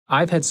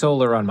I've had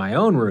solar on my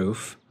own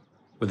roof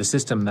with a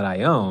system that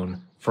I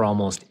own for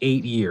almost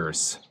 8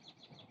 years.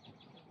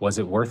 Was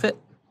it worth it?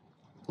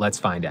 Let's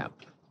find out.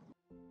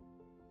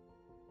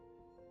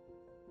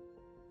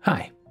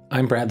 Hi,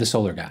 I'm Brad the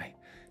Solar Guy.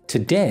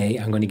 Today,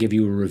 I'm going to give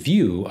you a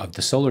review of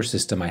the solar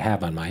system I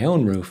have on my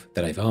own roof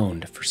that I've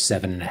owned for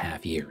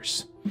 7.5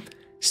 years.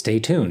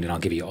 Stay tuned and I'll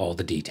give you all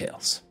the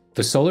details.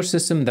 The solar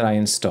system that I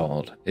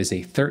installed is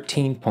a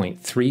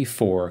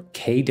 13.34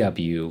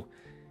 kW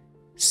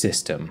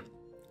system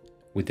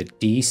with a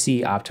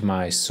DC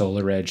optimized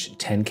SolarEdge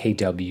 10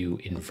 kW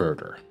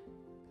inverter.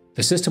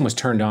 The system was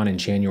turned on in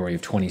January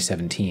of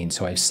 2017,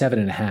 so I have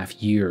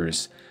 7.5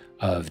 years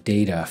of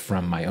data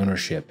from my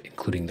ownership,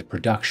 including the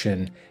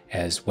production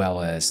as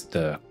well as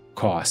the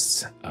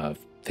costs of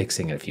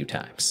fixing it a few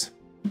times.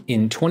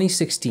 In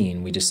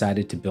 2016, we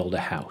decided to build a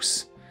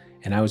house,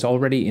 and I was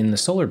already in the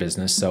solar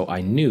business, so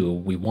I knew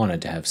we wanted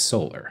to have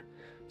solar.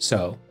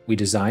 So we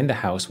designed the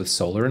house with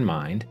solar in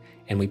mind,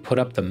 and we put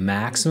up the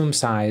maximum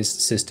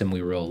sized system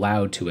we were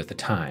allowed to at the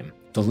time.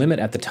 The limit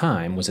at the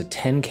time was a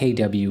 10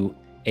 kW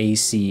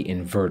AC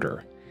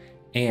inverter,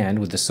 and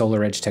with the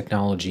SolarEdge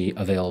technology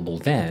available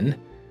then,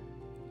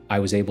 I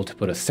was able to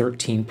put a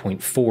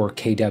 13.4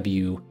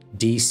 kW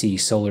DC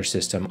solar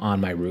system on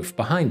my roof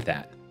behind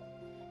that.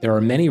 There are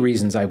many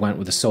reasons I went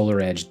with the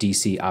SolarEdge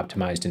DC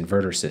optimized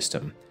inverter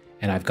system,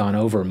 and I've gone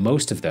over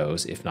most of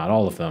those, if not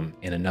all of them,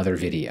 in another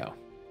video.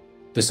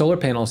 The solar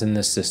panels in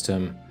this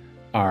system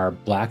are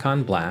black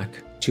on black,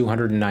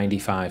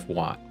 295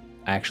 watt.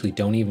 I actually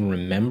don't even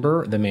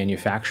remember the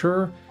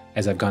manufacturer.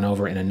 As I've gone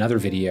over in another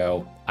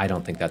video, I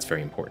don't think that's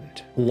very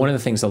important. One of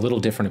the things a little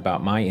different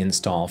about my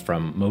install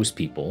from most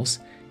people's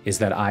is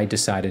that I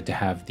decided to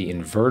have the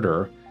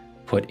inverter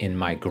put in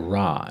my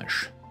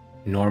garage.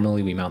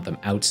 Normally we mount them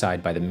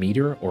outside by the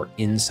meter or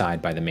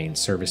inside by the main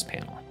service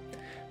panel.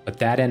 But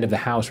that end of the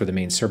house where the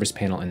main service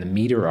panel and the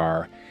meter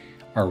are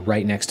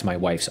right next to my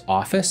wife's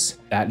office.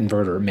 That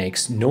inverter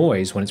makes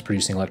noise when it's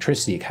producing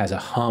electricity. It has a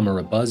hum or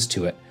a buzz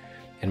to it.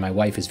 And my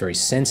wife is very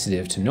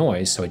sensitive to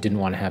noise, so I didn't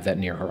want to have that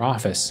near her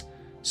office.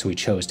 So we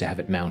chose to have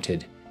it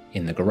mounted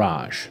in the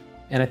garage.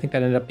 And I think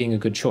that ended up being a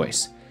good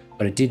choice.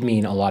 But it did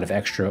mean a lot of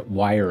extra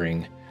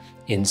wiring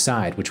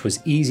inside, which was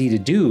easy to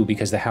do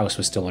because the house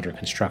was still under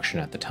construction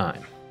at the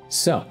time.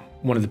 So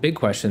one of the big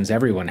questions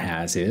everyone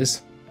has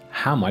is,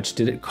 how much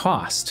did it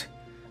cost?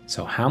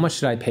 So how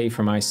much did I pay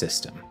for my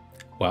system?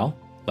 Well,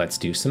 let's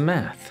do some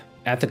math.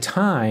 At the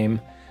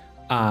time,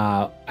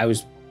 I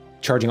was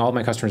charging all of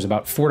my customers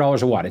about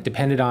 $4 a watt. It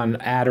depended on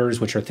adders,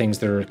 which are things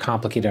that are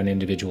complicated on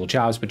individual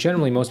jobs, but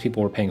generally most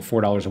people were paying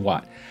 $4 a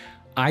watt.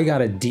 I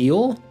got a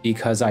deal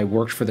because I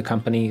worked for the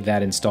company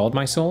that installed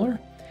my solar,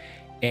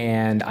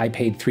 and I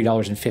paid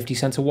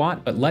 $3.50 a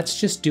watt, but let's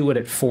just do it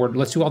at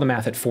let's do all the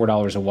math at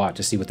 $4 a watt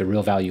to see what the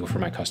real value for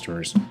my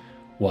customers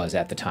was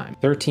at the time.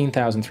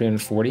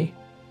 13,340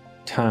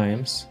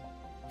 times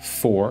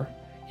 4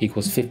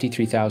 equals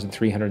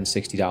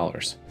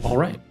 $53,360. All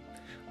right,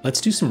 let's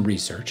do some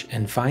research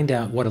and find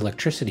out what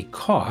electricity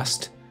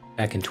cost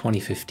back in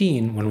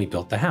 2015 when we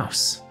built the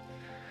house.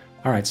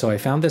 All right, so I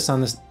found this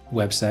on this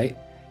website,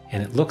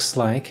 and it looks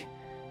like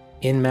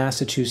in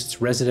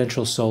Massachusetts,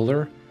 residential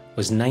solar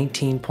was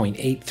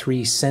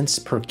 19.83 cents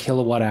per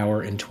kilowatt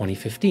hour in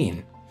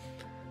 2015.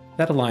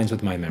 That aligns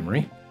with my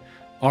memory.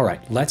 All right,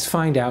 let's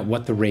find out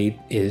what the rate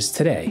is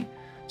today.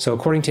 So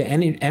according to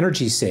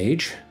Energy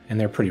Sage, and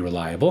they're pretty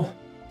reliable,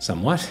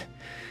 somewhat,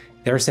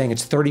 they're saying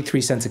it's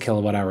 33 cents a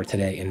kilowatt hour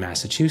today in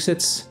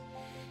Massachusetts.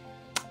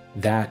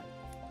 That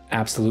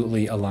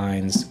absolutely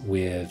aligns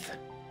with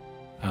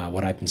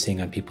what I've been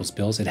seeing on people's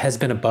bills. It has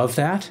been above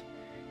that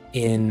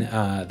in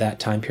that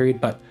time period,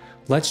 but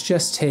let's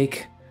just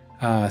take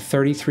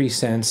 33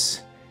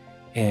 cents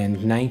and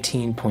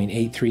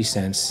 19.83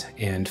 cents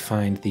and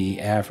find the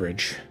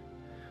average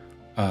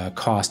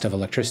cost of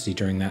electricity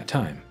during that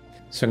time.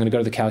 So I'm going to go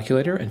to the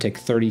calculator and take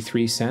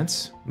 33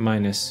 cents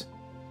minus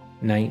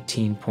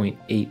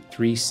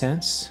 19.83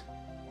 cents,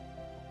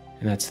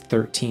 and that's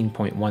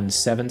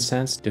 13.17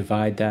 cents.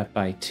 Divide that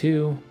by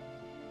 2,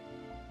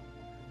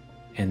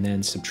 and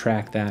then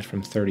subtract that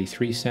from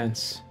 33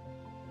 cents.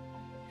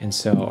 And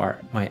so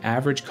my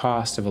average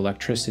cost of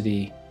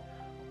electricity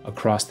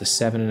across the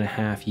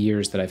 7.5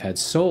 years that I've had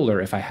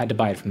solar, if I had to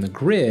buy it from the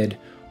grid,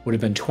 would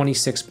have been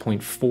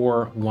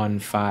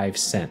 26.415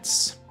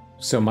 cents.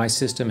 So my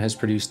system has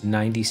produced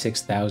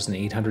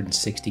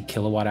 96,860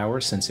 kilowatt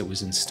hours since it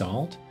was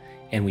installed.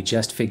 And we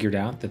just figured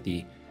out that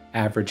the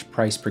average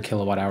price per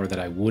kilowatt hour that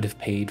I would have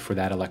paid for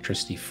that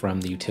electricity from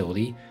the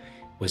utility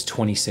was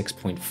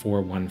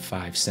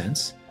 26.415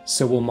 cents.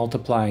 So we'll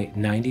multiply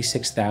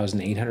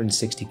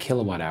 96,860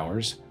 kilowatt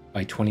hours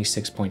by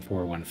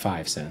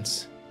 26.415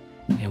 cents.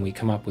 And we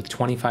come up with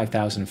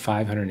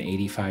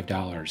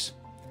 $25,585.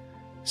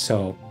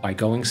 So by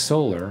going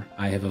solar,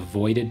 I have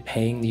avoided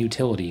paying the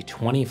utility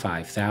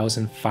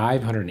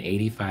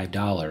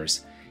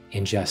 $25,585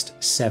 in just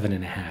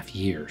 7.5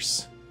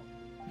 years.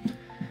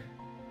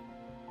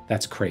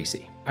 That's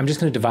crazy. I'm just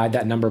going to divide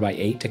that number by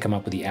 8 to come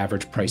up with the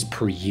average price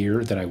per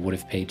year that I would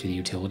have paid to the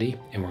utility,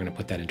 and we're going to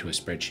put that into a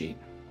spreadsheet.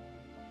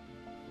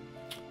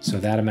 So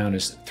that amount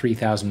is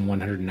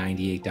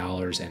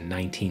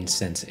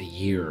 $3,198.19 a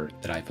year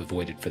that I've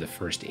avoided for the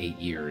first 8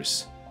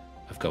 years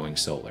of going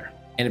solar.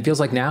 And it feels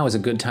like now is a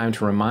good time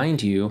to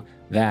remind you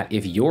that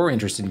if you're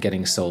interested in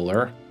getting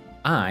solar,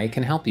 I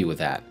can help you with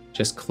that.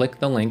 Just click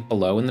the link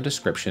below in the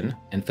description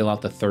and fill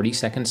out the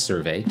 30-second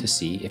survey to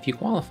see if you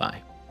qualify.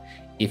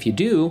 If you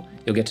do,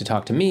 you'll get to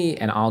talk to me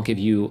and I'll give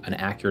you an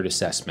accurate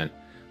assessment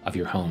of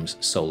your home's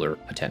solar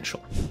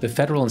potential. The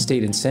federal and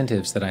state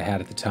incentives that I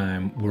had at the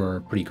time were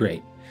pretty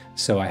great.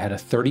 So I had a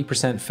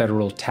 30%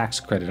 federal tax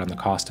credit on the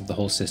cost of the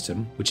whole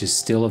system, which is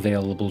still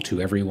available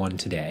to everyone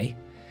today.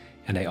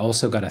 And I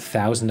also got a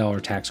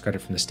 $1,000 tax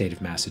credit from the state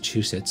of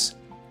Massachusetts,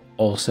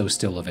 also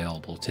still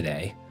available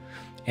today.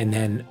 And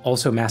then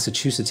also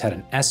Massachusetts had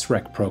an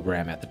SREC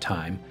program at the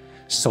time,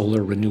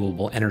 Solar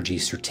Renewable Energy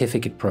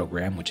Certificate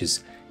Program, which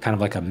is kind of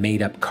like a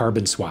made-up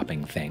carbon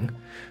swapping thing.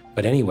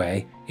 But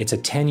anyway, it's a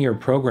 10-year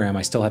program.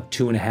 I still have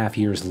 2.5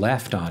 years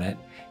left on it,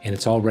 and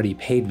it's already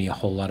paid me a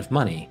whole lot of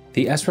money.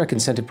 The SREC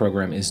incentive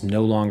program is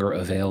no longer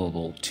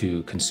available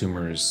to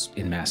consumers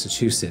in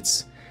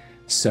Massachusetts,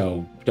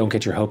 so don't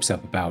get your hopes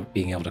up about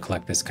being able to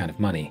collect this kind of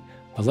money.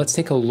 But let's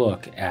take a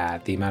look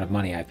at the amount of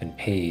money I've been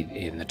paid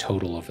in the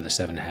total over the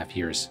 7.5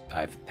 years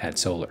I've had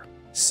solar.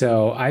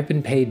 So I've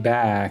been paid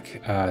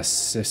back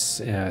since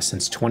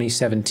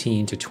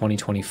 2017 to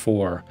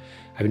 2024.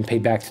 I've been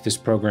paid back through this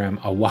program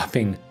a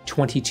whopping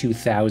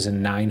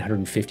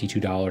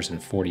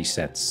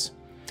 $22,952.40.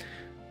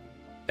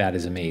 That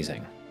is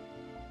amazing.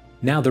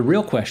 Now the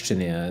real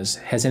question is,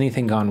 has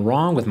anything gone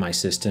wrong with my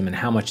system and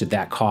how much did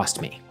that cost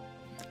me?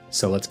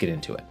 So let's get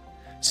into it.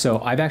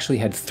 So I've actually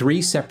had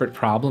 3 separate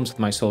problems with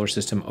my solar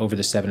system over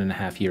the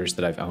 7.5 years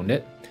that I've owned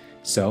it.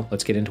 So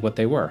let's get into what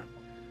they were.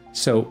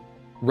 So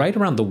right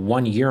around the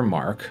 1-year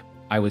mark,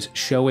 I was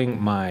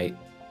showing my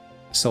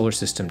solar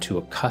system to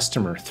a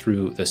customer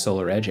through the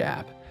SolarEdge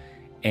app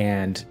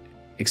and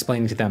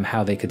explaining to them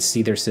how they could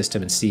see their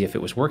system and see if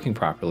it was working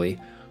properly,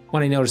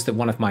 when I noticed that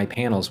one of my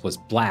panels was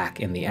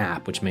black in the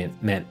app, which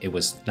meant it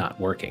was not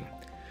working.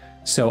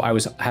 So I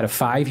had a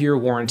 5-year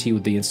warranty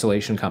with the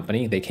installation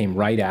company. They came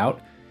right out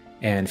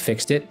and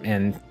fixed it,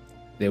 and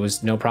there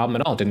was no problem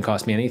at all. It didn't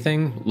cost me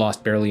anything,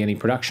 lost barely any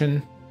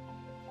production.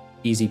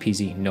 Easy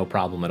peasy, no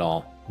problem at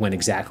all. Went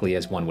exactly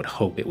as one would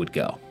hope it would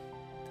go.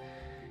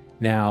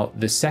 Now,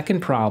 the second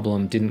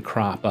problem didn't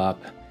crop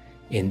up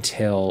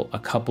until a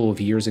couple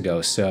of years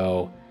ago.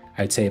 So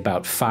I'd say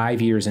about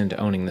 5 years into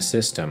owning the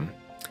system,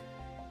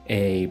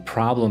 a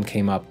problem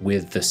came up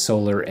with the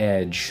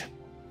SolarEdge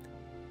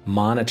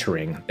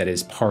monitoring that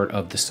is part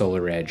of the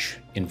SolarEdge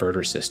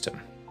inverter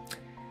system.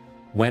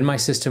 When my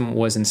system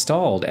was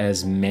installed,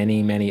 as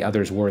many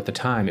others were at the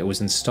time, it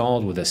was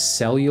installed with a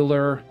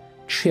cellular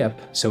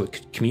chip so it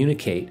could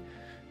communicate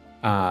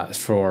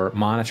for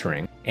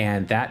monitoring.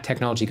 And that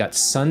technology got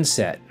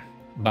sunset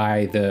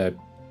by the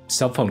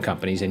cell phone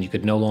companies and you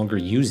could no longer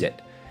use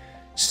it.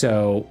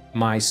 So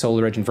my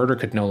SolarEdge inverter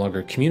could no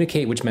longer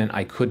communicate, which meant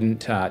I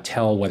couldn't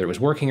tell whether it was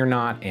working or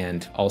not.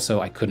 And also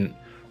I couldn't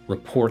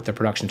report the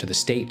production to the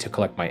state to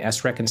collect my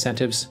SREC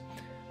incentives.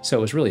 So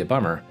it was really a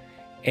bummer.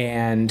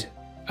 And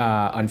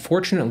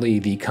unfortunately,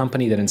 the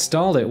company that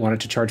installed it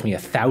wanted to charge me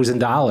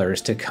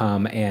 $1,000 to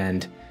come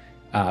and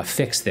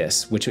fix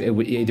this, which it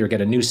would either get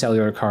a new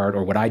cellular card,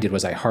 or what I did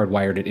was I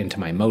hardwired it into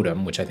my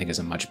modem, which I think is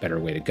a much better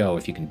way to go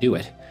if you can do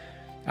it.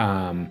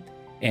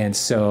 And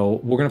so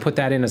we're going to put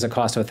that in as a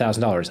cost of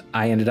 $1,000.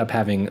 I ended up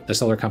having the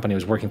solar company I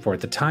was working for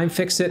at the time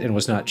fix it and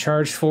was not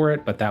charged for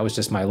it, but that was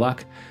just my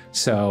luck.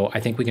 So I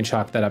think we can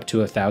chalk that up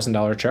to a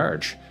 $1,000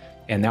 charge.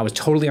 And that was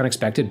totally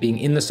unexpected. Being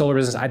in the solar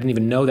business, I didn't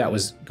even know that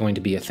was going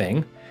to be a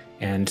thing.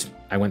 And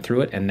I went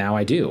through it and now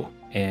I do.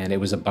 And it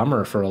was a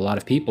bummer for a lot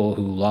of people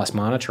who lost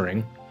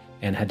monitoring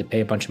and had to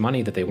pay a bunch of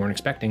money that they weren't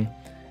expecting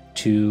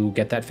to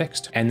get that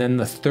fixed. And then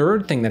the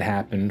third thing that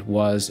happened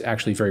was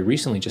actually very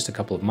recently, just a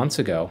couple of months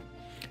ago.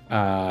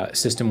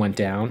 System went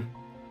down,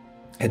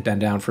 had been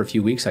down for a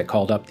few weeks. I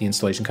called up the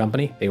installation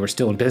company. They were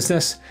still in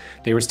business.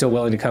 They were still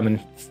willing to come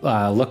and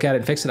look at it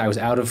and fix it. I was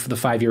out of the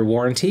 5-year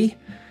warranty,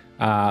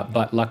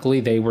 but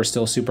luckily they were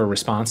still super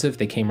responsive.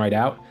 They came right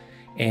out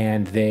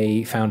and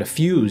they found a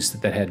fuse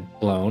that had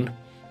blown,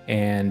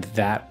 and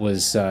that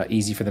was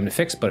easy for them to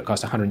fix, but it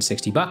cost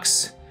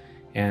 $160.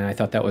 And I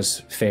thought that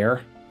was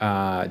fair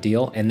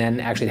deal. And then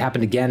actually it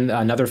happened again.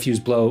 Another fuse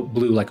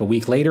blew like a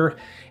week later,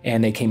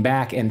 and they came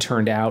back and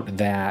turned out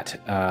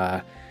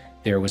that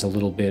there was a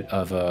little bit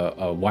of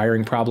a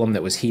wiring problem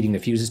that was heating the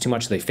fuses too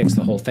much. So they fixed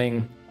the whole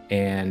thing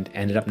and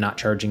ended up not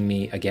charging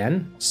me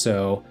again.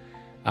 So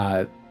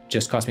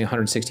just cost me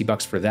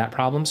 $160 for that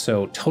problem.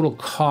 So total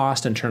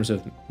cost in terms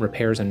of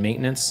repairs and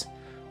maintenance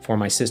for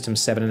my system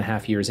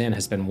 7.5 years in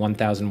has been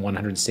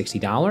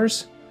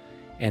 $1,160.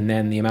 And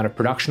then the amount of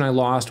production I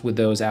lost with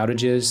those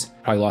outages,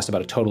 probably lost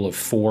about a total of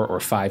 4 or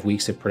 5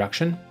 weeks of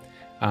production.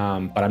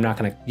 But I'm not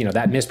going to,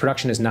 that missed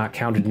production is not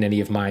counted in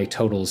any of my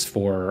totals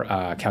for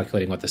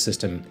calculating what the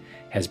system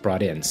has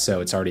brought in.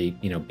 So it's already,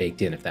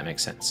 baked in, if that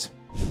makes sense.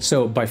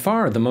 So by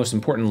far the most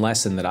important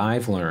lesson that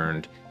I've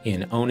learned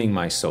in owning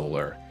my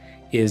solar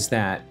is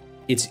that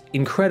it's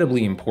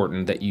incredibly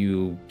important that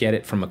you get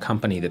it from a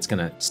company that's going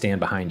to stand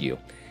behind you.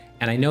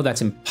 And I know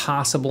that's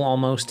impossible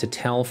almost to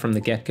tell from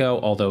the get-go,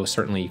 although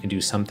certainly you can do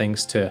some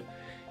things to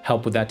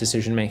help with that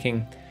decision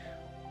making.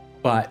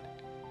 But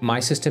my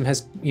system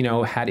has,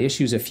 had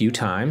issues a few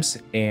times,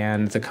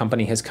 and the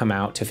company has come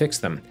out to fix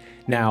them.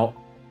 Now,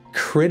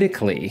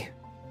 critically,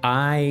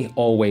 I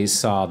always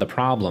saw the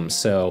problem.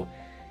 So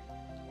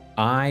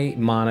I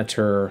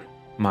monitor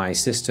my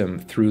system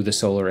through the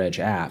SolarEdge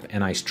app,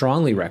 and I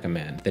strongly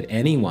recommend that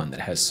anyone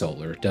that has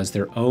solar does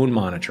their own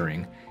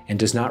monitoring and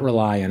does not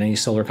rely on any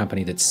solar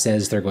company that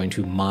says they're going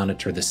to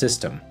monitor the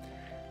system.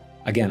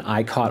 Again,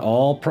 I caught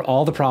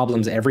all the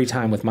problems every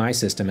time with my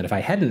system, and if I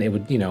hadn't, it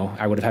would,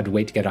 I would have had to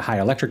wait to get a high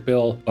electric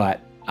bill,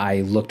 but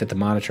I looked at the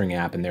monitoring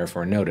app and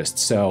therefore noticed.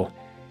 So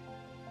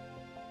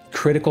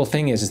critical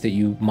thing is that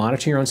you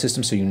monitor your own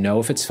system so you know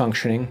if it's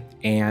functioning,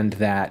 and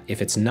that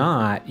if it's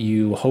not,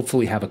 you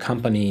hopefully have a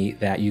company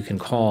that you can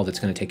call that's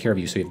going to take care of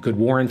you. So you have good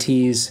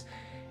warranties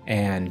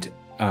and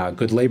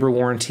good labor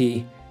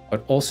warranty.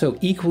 But also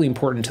equally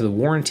important to the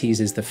warranties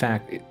is the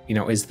fact,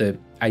 is the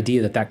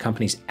idea that that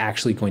company's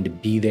actually going to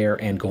be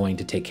there and going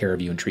to take care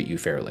of you and treat you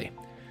fairly.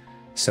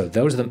 So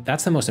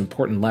that's the most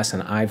important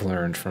lesson I've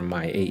learned from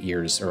my 8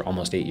 years or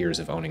almost 8 years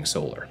of owning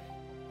solar.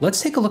 Let's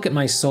take a look at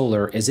my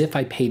solar as if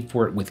I paid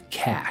for it with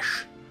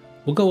cash.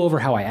 We'll go over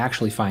how I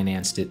actually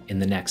financed it in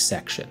the next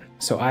section.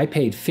 So I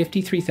paid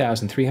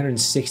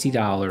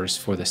 $53,360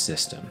 for the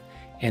system,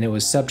 and it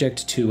was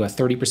subject to a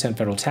 30%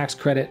 federal tax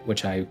credit,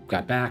 which I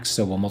got back,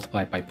 so we'll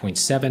multiply it by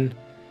 0.7.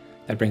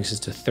 That brings us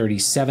to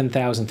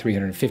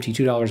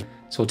 $37,352.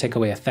 So we'll take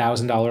away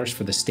 $1,000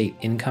 for the state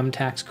income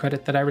tax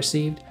credit that I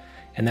received,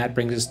 and that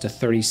brings us to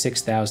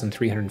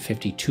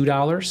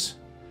 $36,352.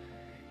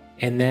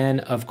 And then,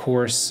 of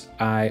course,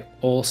 I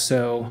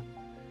also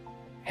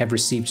have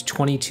received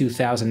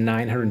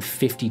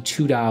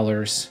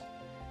 $22,952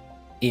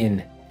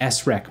 in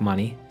SREC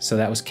money, so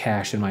that was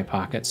cash in my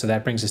pocket. So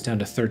that brings us down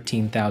to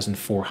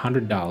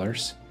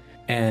 $13,400.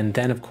 And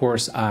then, of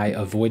course, I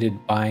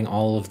avoided buying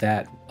all of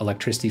that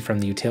electricity from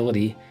the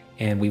utility,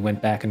 and we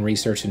went back and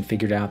researched and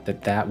figured out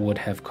that that would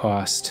have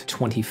cost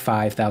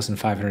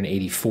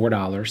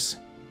 $25,584.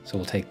 So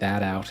we'll take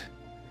that out.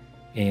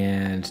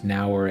 And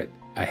now we're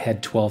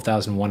ahead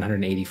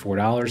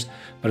 $12,184.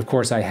 But of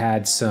course, I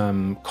had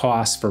some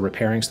costs for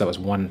repairing, so that was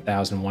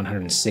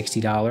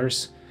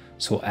 $1,160.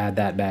 So we'll add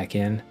that back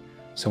in.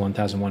 So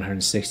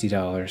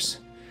 $1,160.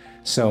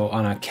 So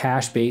on a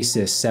cash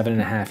basis,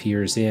 7.5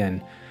 years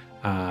in,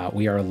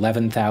 we are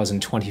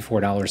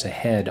 $11,024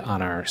 ahead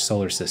on our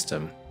solar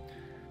system.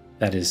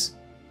 That is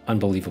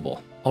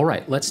unbelievable. All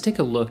right, let's take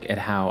a look at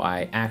how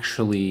I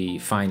actually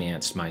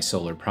financed my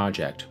solar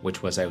project,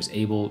 which was I was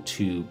able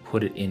to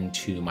put it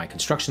into my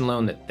construction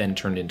loan that then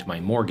turned into my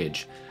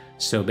mortgage.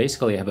 So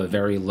basically I have a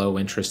very low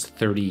interest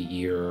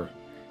 30-year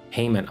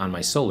payment on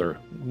my solar,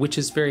 which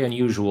is very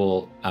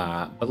unusual,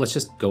 but let's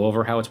just go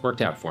over how it's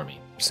worked out for me.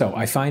 So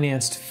I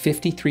financed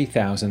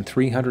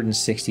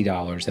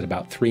 $53,360 at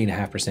about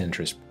 3.5%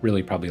 interest,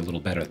 really probably a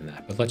little better than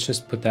that, but let's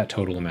just put that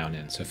total amount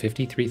in. So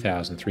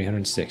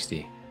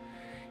 $53,360,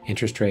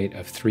 interest rate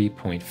of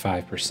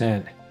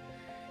 3.5%,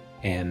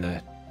 and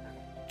the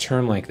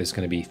term length is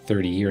going to be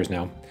 30 years.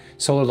 Now,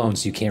 solar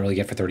loans you can't really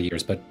get for 30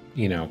 years, but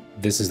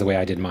this is the way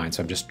I did mine,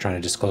 so I'm just trying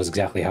to disclose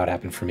exactly how it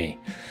happened for me.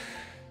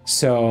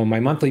 So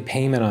my monthly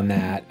payment on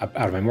that out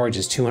of my mortgage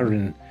is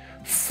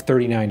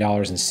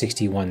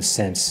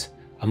 $239.61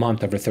 a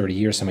month over 30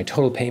 years. So my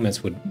total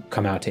payments would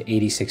come out to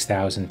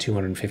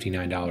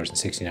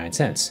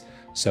 $86,259.69.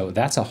 So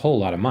that's a whole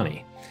lot of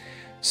money.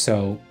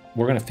 So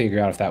we're going to figure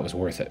out if that was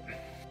worth it.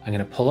 I'm going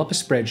to pull up a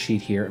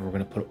spreadsheet here and we're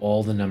going to put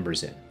all the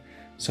numbers in.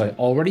 So I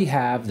already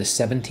have the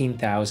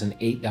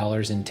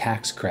 $17,008 in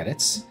tax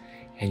credits,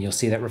 and you'll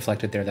see that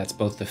reflected there. That's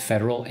both the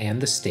federal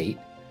and the state.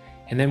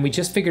 And then we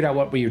just figured out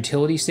what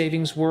utility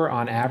savings were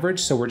on average.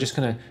 So we're just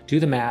going to do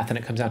the math, and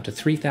it comes out to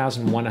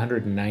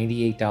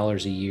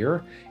 $3,198 a year.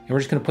 And we're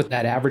just going to put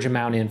that average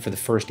amount in for the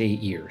first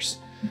 8 years.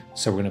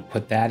 So we're going to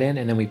put that in.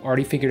 And then we've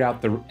already figured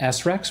out the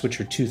SRECs,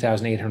 which are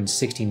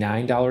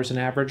 $2,869 on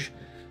average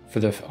for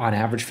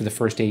the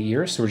first 8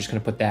 years. So we're just going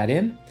to put that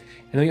in.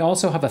 And then we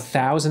also have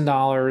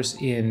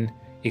 $1,000 in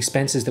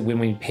expenses that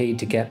we paid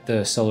to get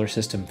the solar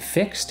system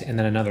fixed, and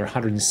then another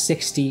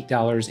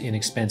 $160 in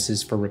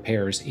expenses for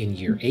repairs in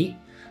year 8.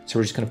 So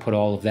we're just going to put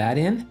all of that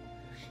in,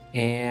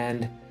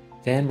 and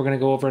then we're going to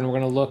go over and we're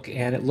going to look,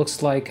 and it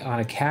looks like on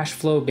a cash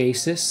flow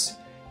basis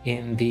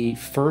in the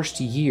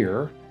first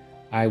year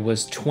I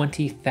was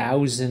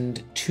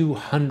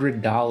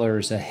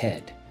 $20,200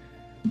 ahead.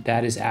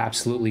 That is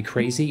absolutely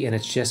crazy, and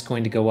it's just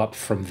going to go up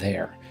from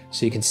there.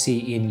 So you can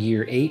see in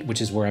year 8, which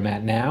is where I'm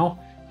at now,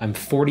 I'm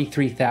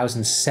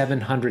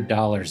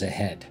 $43,700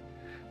 ahead.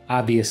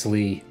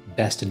 Obviously,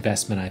 best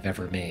investment I've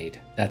ever made.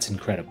 That's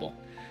incredible.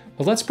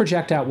 But let's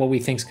project out what we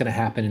think is going to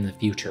happen in the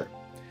future.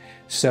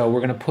 So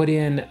we're going to put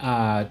in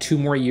 2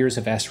 more years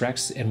of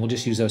SRECs, and we'll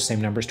just use those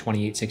same numbers,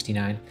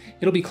 2869.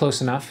 It'll be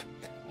close enough.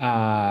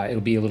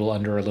 It'll be a little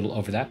under, a little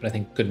over that, but I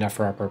think good enough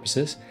for our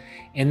purposes.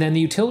 And then the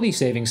utility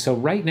savings. So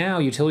right now,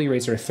 utility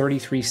rates are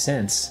 33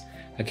 cents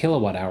a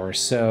kilowatt hour.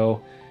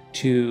 So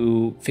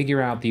to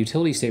figure out the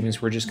utility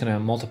savings, we're just going to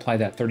multiply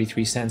that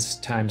 33 cents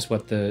times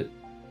what the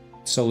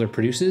solar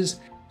produces.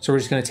 So we're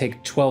just going to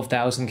take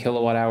 12,000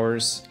 kilowatt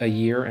hours a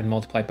year and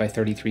multiply it by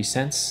 33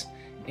 cents.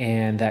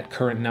 And that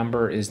current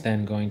number is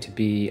then going to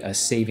be a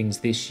savings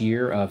this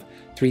year of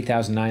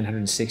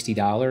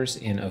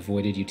 $3,960 in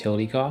avoided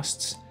utility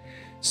costs.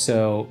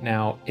 So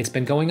now it's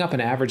been going up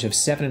an average of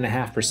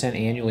 7.5%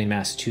 annually in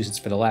Massachusetts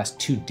for the last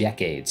 2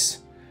 decades.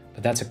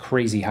 But that's a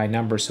crazy high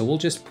number. So we'll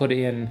just put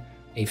in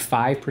a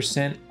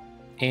 5%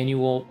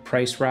 annual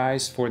price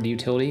rise for the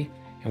utility.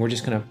 And we're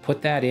just going to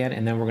put that in,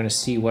 and then we're going to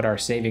see what our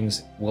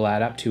savings will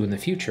add up to in the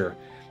future.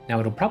 Now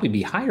it'll probably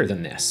be higher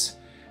than this.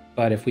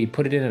 But if we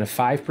put it in at a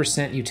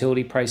 5%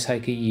 utility price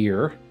hike a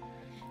year,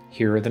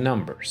 here are the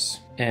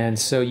numbers. And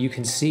so you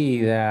can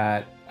see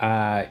that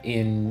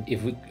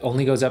if it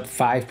only goes up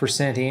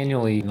 5%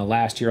 annually, in the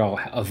last year I'll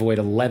avoid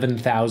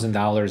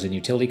 $11,000 in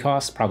utility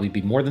costs, probably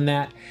be more than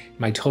that.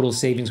 My total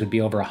savings would be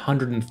over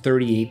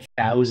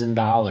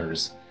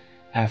 $138,000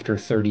 after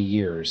 30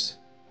 years.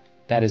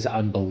 That is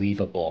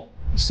unbelievable.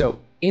 So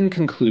in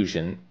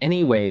conclusion,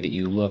 any way that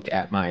you look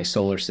at my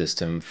solar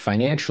system,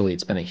 financially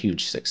it's been a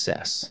huge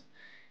success.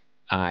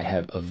 I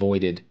have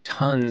avoided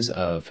tons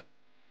of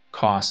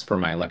costs for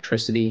my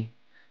electricity,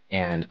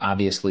 and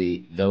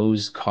obviously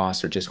those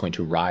costs are just going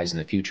to rise in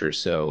the future.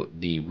 So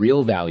the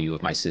real value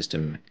of my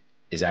system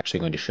is actually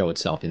going to show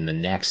itself in the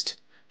next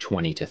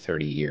 20 to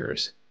 30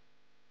 years.